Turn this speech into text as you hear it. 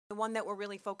one that we're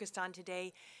really focused on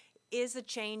today is a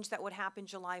change that would happen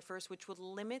July 1st, which would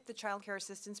limit the child care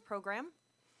assistance program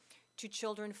to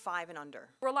children 5 and under.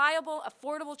 Reliable,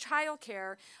 affordable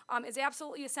childcare is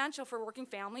absolutely essential for working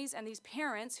families and these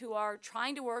parents who are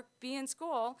trying to work, be in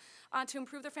school, to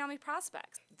improve their family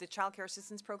prospects. The child care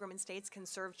assistance program in states can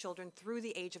serve children through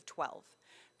the age of 12.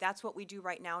 That's what we do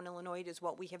right now in Illinois. It is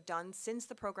what we have done since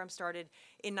the program started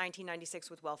in 1996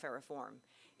 with welfare reform.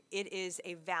 It is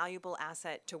a valuable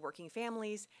asset to working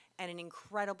families and an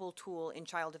incredible tool in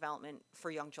child development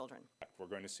for young children. We're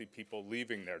going to see people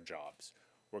leaving their jobs.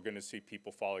 We're going to see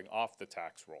people falling off the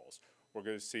tax rolls. We're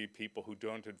going to see people who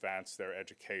don't advance their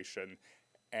education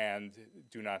and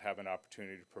do not have an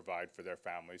opportunity to provide for their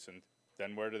families. And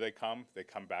then where do they come? They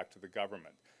come back to the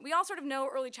government. We all sort of know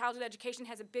early childhood education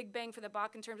has a big bang for the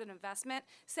buck in terms of investment.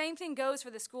 Same thing goes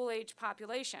for the school-age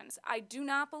populations. I do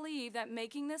not believe that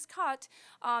making this cut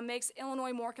makes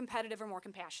Illinois more competitive or more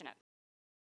compassionate.